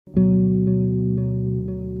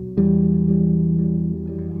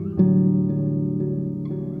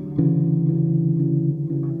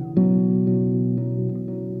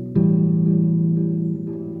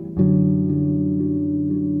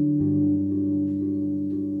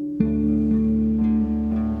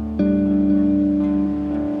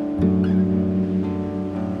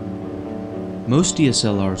Most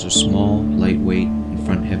DSLRs are small, lightweight, and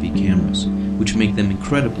front-heavy cameras, which make them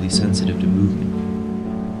incredibly sensitive to movement.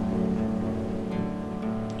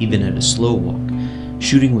 Even at a slow walk,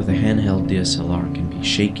 shooting with a handheld DSLR can be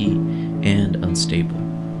shaky and unstable.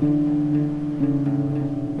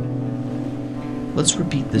 Let's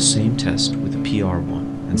repeat this same test with a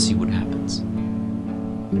PR-1 and see what happens.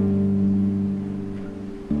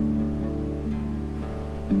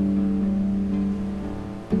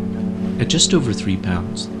 At just over 3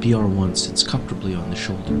 pounds, the PR-1 sits comfortably on the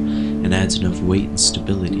shoulder and adds enough weight and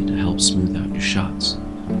stability to help smooth out your shots.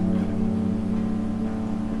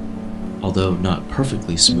 Although not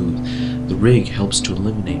perfectly smooth, the rig helps to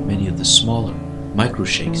eliminate many of the smaller, micro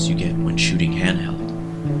shakes you get when shooting handheld.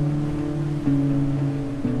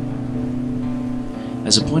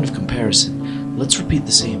 As a point of comparison, let's repeat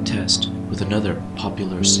the same test with another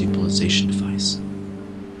popular stabilization device.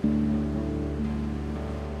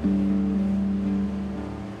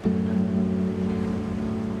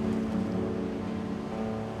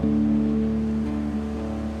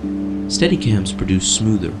 Steadicams produce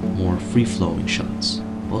smoother, more free-flowing shots,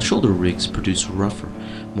 while shoulder rigs produce rougher,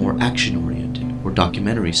 more action-oriented or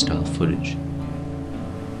documentary-style footage.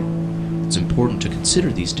 It's important to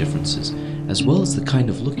consider these differences as well as the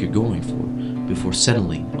kind of look you're going for before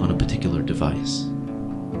settling on a particular device.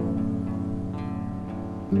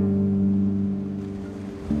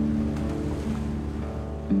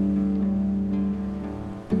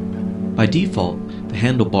 By default, the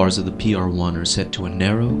handlebars of the PR-1 are set to a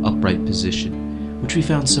narrow, upright position, which we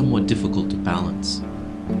found somewhat difficult to balance.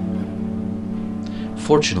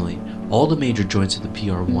 Fortunately, all the major joints of the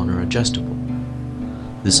PR-1 are adjustable.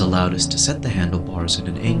 This allowed us to set the handlebars at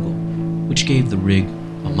an angle, which gave the rig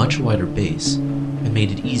a much wider base and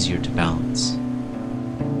made it easier to balance.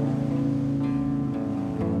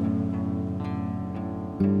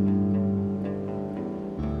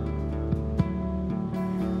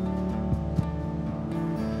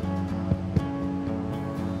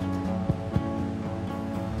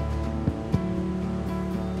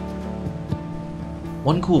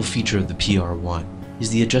 One cool feature of the PR-1 is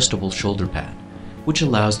the adjustable shoulder pad, which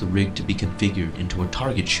allows the rig to be configured into a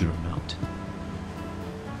target shooter mount.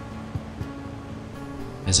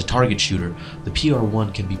 As a target shooter, the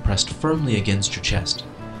PR-1 can be pressed firmly against your chest,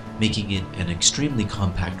 making it an extremely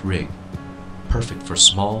compact rig, perfect for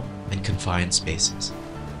small and confined spaces.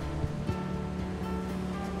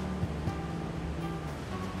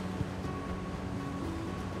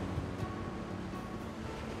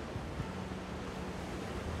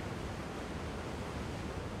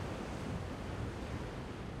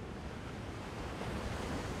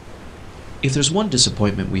 If there's one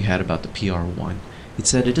disappointment we had about the PR-1, it's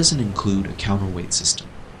that it doesn't include a counterweight system.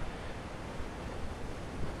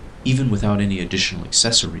 Even without any additional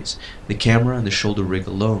accessories, the camera and the shoulder rig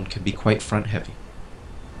alone can be quite front-heavy.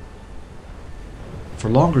 For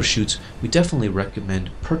longer shoots, we definitely recommend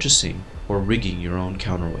purchasing or rigging your own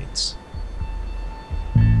counterweights.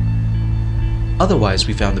 Otherwise,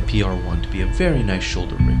 we found the PR-1 to be a very nice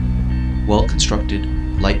shoulder rig, well-constructed,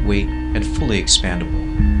 lightweight, and fully expandable.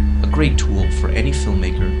 A great tool for any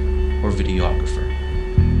filmmaker or videographer.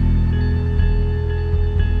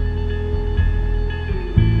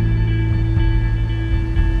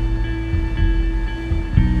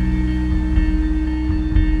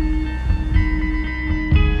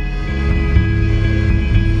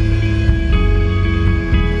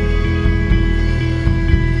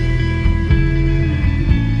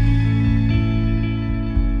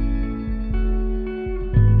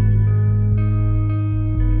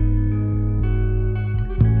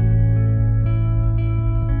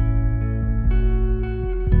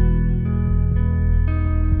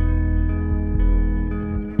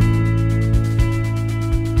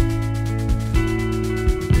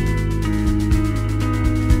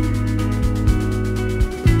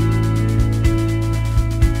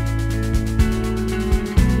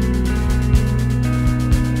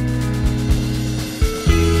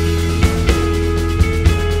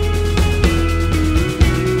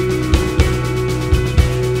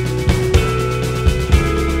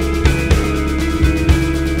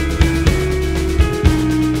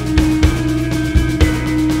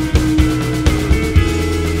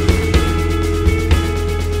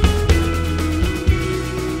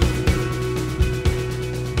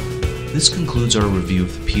 This concludes our review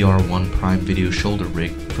of the PR-1 Prime Video Shoulder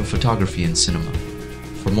Rig for photography and cinema.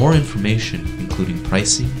 For more information, including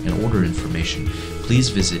pricing and order information, please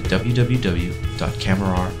visit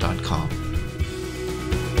www.camera.com.